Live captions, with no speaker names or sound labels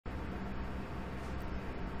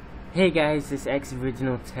Hey guys, it's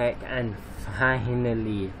xOriginalTech, and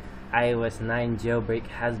finally iOS 9 jailbreak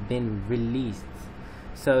has been released.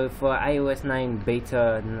 So for iOS 9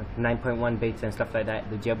 beta, 9.1 beta and stuff like that,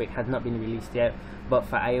 the jailbreak has not been released yet, but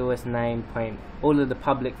for iOS 9. All of the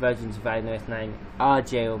public versions of iOS 9 are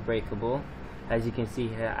jailbreakable. As you can see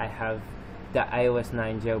here, I have the iOS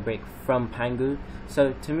 9 jailbreak from Pangu.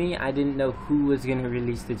 So to me, I didn't know who was going to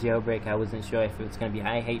release the jailbreak. I wasn't sure if it was going to be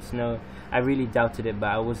I Hate Snow. I really doubted it, but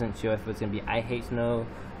I wasn't sure if it was going to be I Hate Snow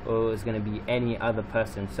or it was going to be any other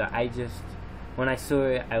person. So when I saw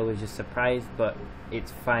it, I was just surprised, but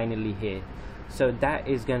it's finally here. So that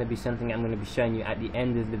is going to be something I'm going to be showing you at the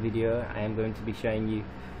end of the video. I am going to be showing you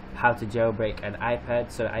how to jailbreak an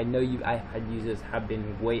iPad. So I know you iPad users have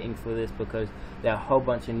been waiting for this because there are a whole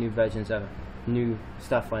bunch of new versions of new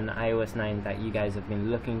stuff on iOS 9 that you guys have been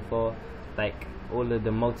looking for, like all of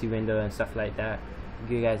the multi-window and stuff like that.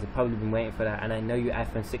 You guys have probably been waiting for that, and I know you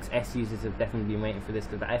iPhone 6s users have definitely been waiting for this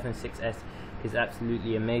because the iPhone 6s is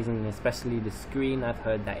absolutely amazing, especially the screen. I've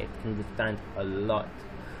heard that it can withstand a lot,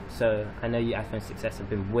 so I know you iPhone 6s have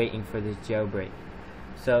been waiting for this jailbreak.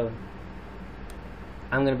 So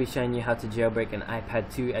I'm going to be showing you how to jailbreak an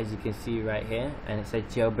iPad 2, as you can see right here, and it says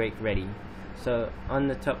jailbreak ready. So on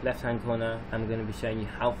the top left hand corner, I'm going to be showing you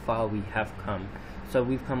how far we have come. So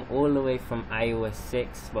we've come all the way from iOS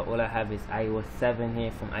 6, but all I have is iOS 7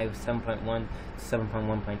 here, from iOS 7.1 to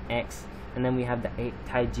 7.1.x, and then we have the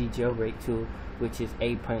Taiji jailbreak tool, which is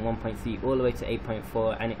 8.1.3 all the way to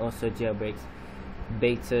 8.4, and it also jailbreaks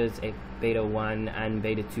betas, beta 1 and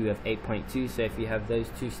beta 2 of 8.2. so if you have those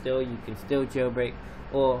two still, you can still jailbreak,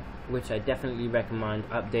 or, which I definitely recommend,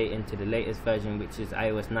 update into the latest version, which is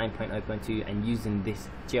iOS 9.0.2, and using this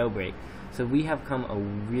jailbreak. So we have come a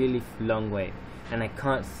really long way, and I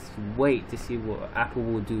can't wait to see what Apple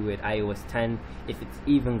will do with iOS 10, if it's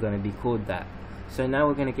even going to be called that. So now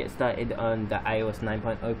we're going to get started on the iOS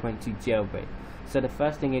 9.0.2 jailbreak. So the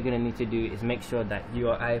first thing you're going to need to do is make sure that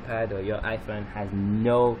your iPad or your iPhone has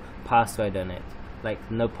no password on it,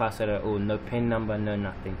 like no password at all, no PIN number, no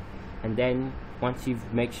nothing. And then once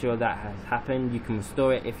you've make sure that has happened, you can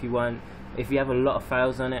restore it if you want. If you have a lot of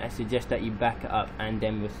files on it, I suggest that you back it up and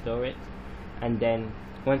then restore it. And then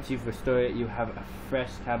once you've restored it, you have a fresh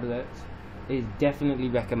tablet. It is definitely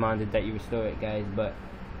recommended that you restore it, guys, but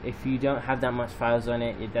if you don't have that much files on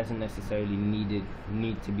it, it doesn't necessarily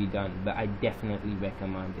need to be done, but I definitely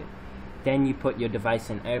recommend it. Then you put your device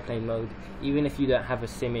in airplane mode. Even if you don't have a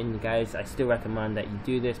SIM in, guys, I still recommend that you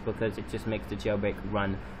do this because it just makes the jailbreak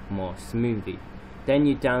run more smoothly. Then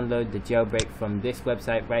you download the jailbreak from this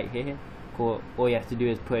website right here. All you have to do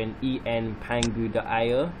is put in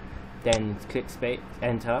enpangu.io, then click space,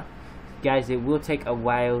 enter. Guys, it will take a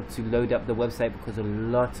while to load up the website because a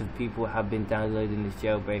lot of people have been downloading this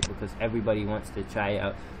jailbreak because everybody wants to try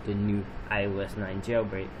out the new iOS 9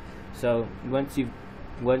 jailbreak. So once you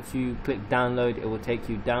click download, it will take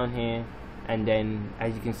you down here, and then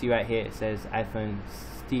as you can see right here, it says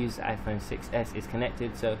Steve's iPhone 6s is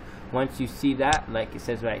connected. So once you see that, like it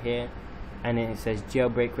says right here, and then it says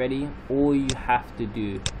jailbreak ready, all you have to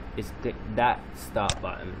do is click that start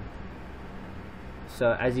button.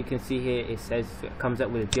 So as you can see here, it comes up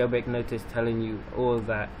with a jailbreak notice telling you all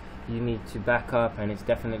that you need to back up, and it's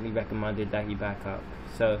definitely recommended that you back up.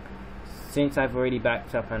 So since I've already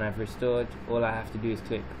backed up and I've restored, all I have to do is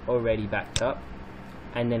click already backed up,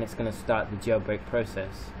 and then it's going to start the jailbreak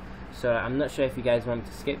process. So I'm not sure if you guys want me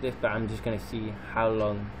to skip this, but I'm just going to see how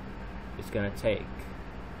long it's going to take.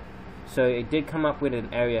 So it did come up with an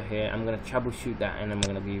error here. I'm going to troubleshoot that, and I'm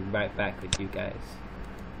going to be right back with you guys.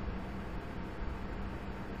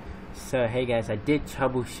 So hey guys, I did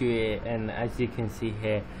troubleshoot it, and as you can see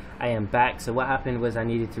here, I am back. So what happened was I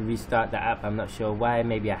needed to restart the app. I'm not sure why,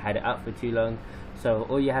 maybe I had it up for too long. So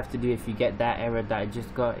all you have to do if you get that error that I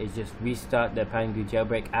just got is just restart the Pangu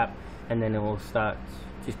jailbreak app, and then it will start.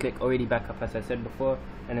 Just click already back up, as I said before,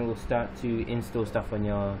 and it will start to install stuff on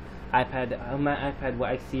your iPad. On my iPad, what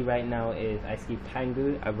I see right now is I see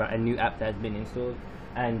Pangu, a new app that has been installed,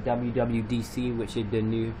 and WWDC, which is the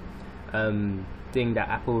new thing that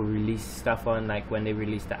Apple released stuff on, like when they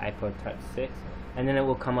released the iPod Touch 6, and then it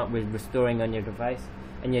will come up with restoring on your device,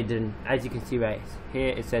 and you're done. As you can see right here,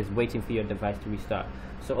 it says waiting for your device to restart.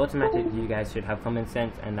 So automatically you guys should have common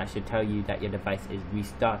sense, and that should tell you that your device is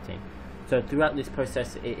restarting. So throughout this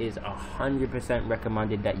process, it is 100%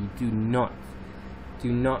 recommended that you do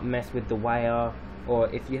not mess with the wire, or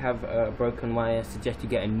if you have a broken wire, suggest you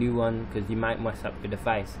get a new one because you might mess up your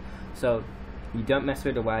device. So you don't mess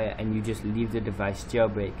with the wire, and you just leave the device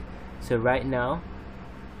jailbreak. So right now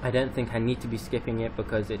I don't think I need to be skipping it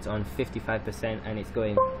because it's on 55% and it's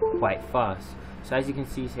going quite fast. So as you can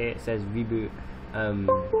see here, it says reboot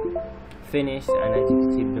finished, and as you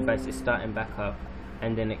can see the device is starting back up,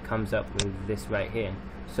 and then it comes up with this right here.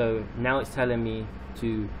 So now it's telling me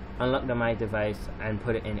to unlock my device and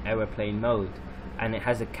put it in airplane mode, and it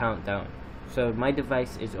has a countdown. So my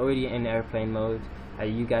device is already in airplane mode.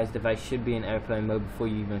 You guys' device should be in airplane mode before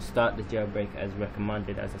you even start the jailbreak, as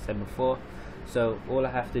recommended, as I said before. So all I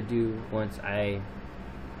have to do once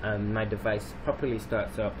my device properly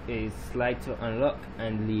starts up is slide to unlock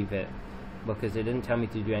and leave it, because it didn't tell me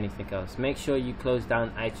to do anything else. Make sure you close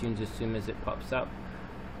down iTunes as soon as it pops up,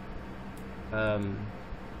 and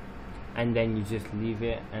then you just leave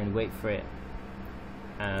it and wait for it,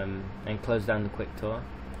 and close down the quick tour,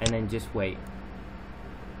 and then just wait.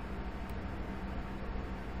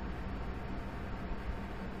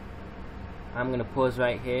 I'm gonna pause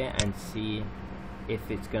right here and see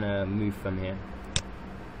if it's gonna move from here.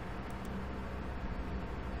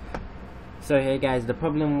 So here guys, the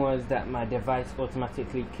problem was that my device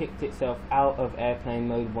automatically kicked itself out of airplane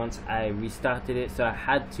mode once I restarted it, so I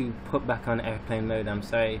had to put back on airplane mode. I'm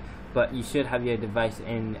sorry, but you should have your device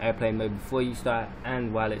in airplane mode before you start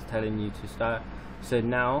and while it's telling you to start. So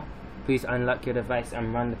now please unlock your device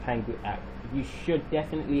and run the Pangu app. You should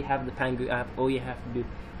definitely have the Pangu app. All you have to do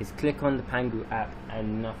is click on the Pangu app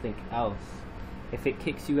and nothing else. If it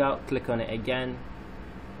kicks you out, click on it again.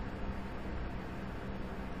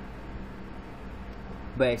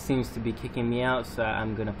 But it seems to be kicking me out, so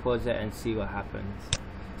I'm gonna pause it and see what happens.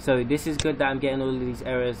 So this is good that I'm getting all of these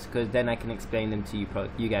errors, because then I can explain them to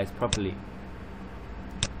you guys properly.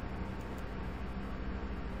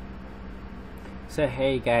 So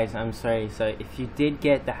hey guys, I'm sorry. So if you did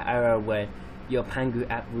get the error where your Pangu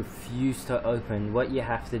app refused to open, what you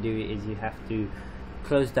have to do is you have to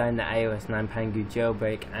close down the iOS 9 Pangu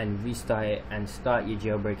jailbreak and restart it and start your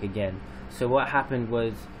jailbreak again. So what happened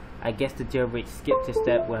was, I guess the jailbreak skipped a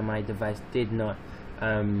step where my device did not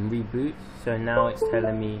reboot. So now it's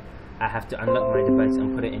telling me I have to unlock my device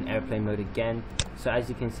and put it in airplane mode again. So as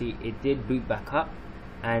you can see, it did boot back up,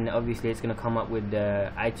 and obviously it's going to come up with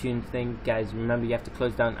the iTunes thing. Guys, remember you have to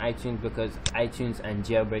close down iTunes, because iTunes and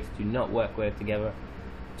jailbreaks do not work well together,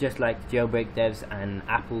 just like jailbreak devs and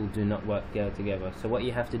Apple do not work well together. So what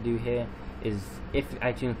you have to do here is, if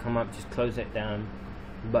iTunes come up, just close it down.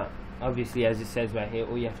 But obviously, as it says right here,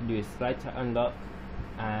 all you have to do is slide to unlock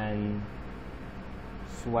and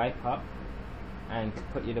swipe up and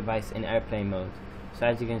put your device in airplane mode. So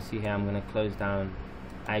as you can see here, I'm going to close down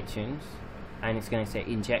iTunes, and it's going to say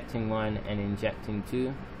injecting 1 and injecting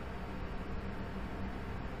 2,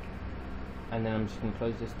 and then I'm just going to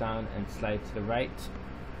close this down and slide to the right,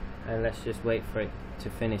 and let's just wait for it to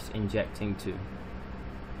finish injecting 2,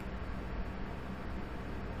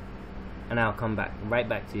 and I'll come back right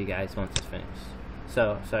back to you guys once it's finished.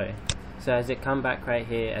 So as it come back right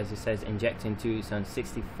here, as it says injecting 2, it's on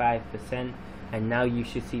 65%, and now you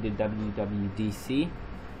should see the WWDC,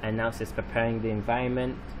 and now it says preparing the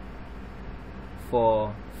environment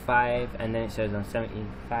for 5, and then it shows on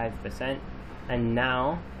 75%, and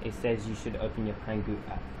now it says you should open your Pangu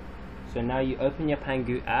app. So now you open your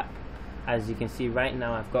Pangu app. As you can see right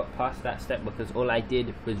now, I've got past that step because all I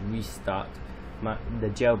did was restart the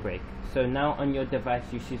jailbreak. So now on your device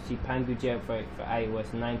you should see Pangu jailbreak for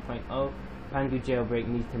iOS 9.0. Pangu jailbreak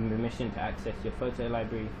needs permission to access your photo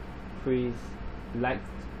library. Please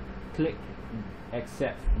click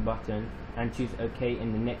accept button and choose OK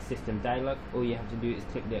in the next system dialog. All you have to do is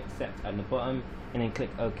click the accept at the bottom and then click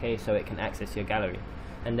OK so it can access your gallery.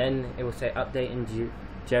 And then it will say update in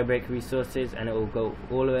jailbreak resources, and it will go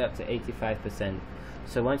all the way up to 85%.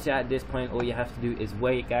 So once you're at this point, all you have to do is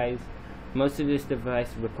wait, guys. Most of this device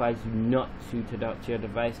requires you not to touch your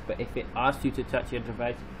device, but if it asks you to touch your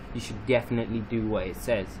device, you should definitely do what it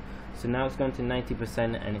says. So now it's gone to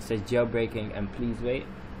 90% and it says jailbreaking and please wait.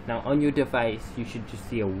 Now on your device you should just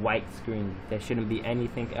see a white screen. There shouldn't be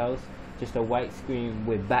anything else, just a white screen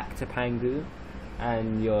with back to Pangu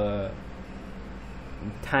and your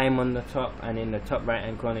time on the top, and in the top right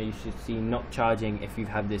hand corner you should see not charging if you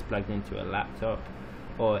have this plugged into a laptop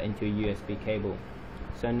or into a USB cable.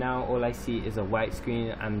 So now all I see is a white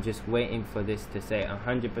screen. I'm just waiting for this to say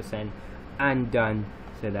 100% and done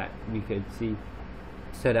so that we could see,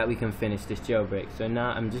 so that we can finish this jailbreak. So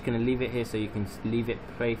now I'm just going to leave it here so you can leave it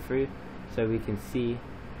play through so we can see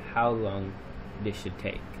how long this should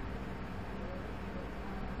take.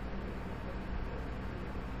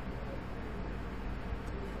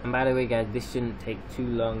 And by the way guys, this shouldn't take too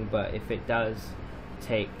long, but if it does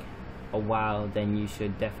take a while then you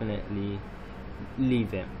should definitely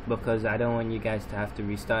leave it, because I don't want you guys to have to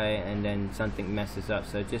restart it and then something messes up.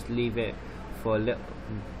 So just leave it for a little,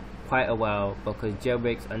 quite a while, because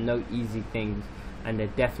jailbreaks are no easy things, and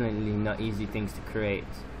they're definitely not easy things to create.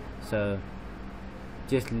 So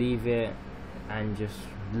just leave it and just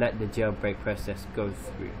let the jailbreak process go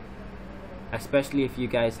through. Especially if you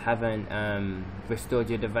guys haven't restored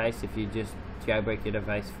your device. If you just jailbreak your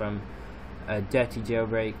device from a dirty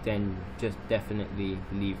jailbreak, then just definitely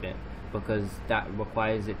leave it, because that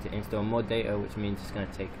requires it to install more data, which means it's going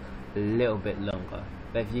to take a little bit longer.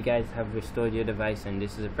 But if you guys have restored your device and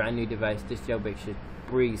this is a brand new device, this jailbreak should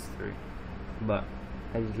breeze through. But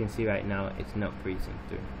as you can see right now, it's not breezing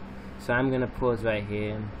through. So I'm going to pause right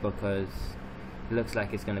here, because it looks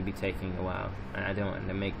like it's going to be taking a while, and I don't want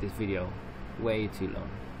to make this video way too long.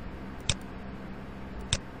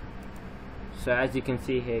 So as you can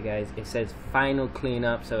see here, guys, it says final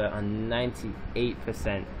cleanup, so we're on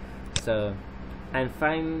 98%. So, and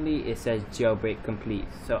finally it says jailbreak complete.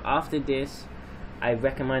 So after this, I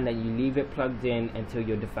recommend that you leave it plugged in until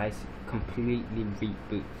your device completely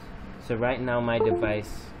reboots. So right now my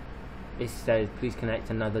device, it says please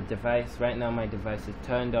connect another device. Right now my device is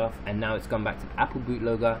turned off, and now it's gone back to the Apple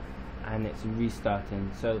bootloader and it's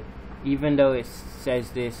restarting. So even though it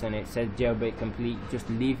says this and it says jailbreak complete, just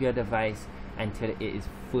leave your device until it is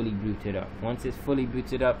fully booted up. Once it's fully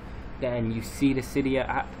booted up, then you see the Cydia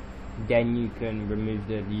app, then you can remove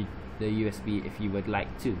the USB if you would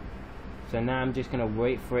like to. So now I'm just gonna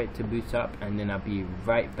wait for it to boot up, and then I'll be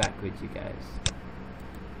right back with you guys.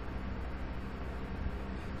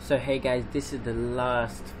 So hey guys, this is the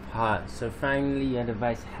last part. So finally your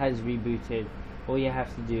device has rebooted. All you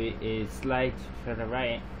have to do is slide to the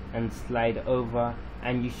right and slide over,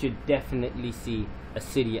 and you should definitely see a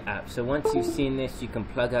Cydia app. So once you've seen this, you can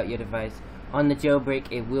plug out your device. On the jailbreak,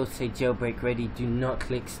 it will say jailbreak ready. Do not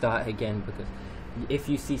click start again, because if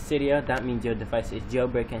you see Cydia, that means your device is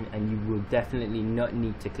jailbreaking, and you will definitely not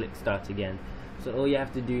need to click start again. So all you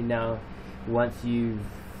have to do now, once you've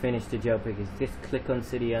finished the jailbreak, is just click on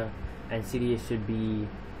Cydia, and Cydia should be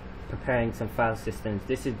preparing some file systems.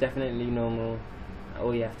 This is definitely normal.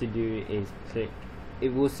 All you have to do is click.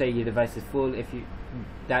 It will say your device is full. If you,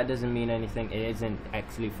 that doesn't mean anything. It isn't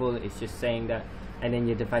actually full. It's just saying that, and then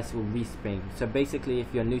your device will respring. So basically, if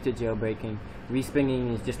you're new to jailbreaking,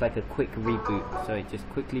 respringing is just like a quick reboot. So it just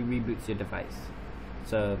quickly reboots your device.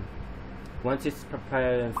 So once it's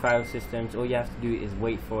prepared in file systems, all you have to do is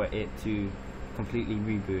wait for it to completely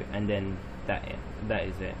reboot, and then that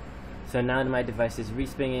is it. So now my device is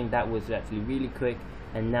respringing. That was actually really quick,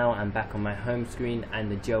 and now I'm back on my home screen,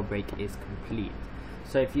 and the jailbreak is complete.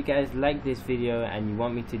 So if you guys like this video and you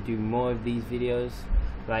want me to do more of these videos,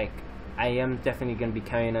 like, I am definitely going to be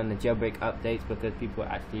carrying on the jailbreak updates, because people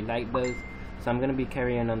actually like those. So I'm going to be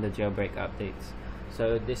carrying on the jailbreak updates.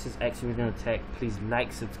 So this is xOriginalTech. Please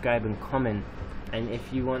like, subscribe and comment. And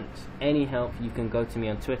if you want any help, you can go to me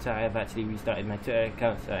on Twitter. I have actually restarted my Twitter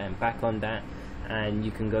account, so I am back on that. And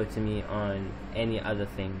you can go to me on any other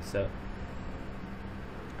thing. So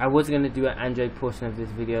I was going to do an Android portion of this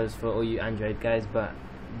videos for all you Android guys, but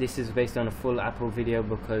this is based on a full Apple video,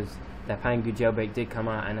 because the Pangu jailbreak did come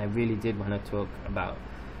out, and I really did want to talk about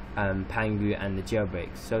Pangu and the jailbreak.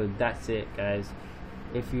 So that's it guys.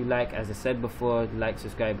 If you like, as I said before, like,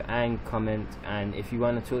 subscribe and comment, and if you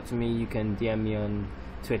want to talk to me, you can DM me on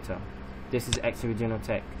Twitter. This is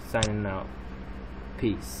xOriginalTech signing out.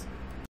 Peace.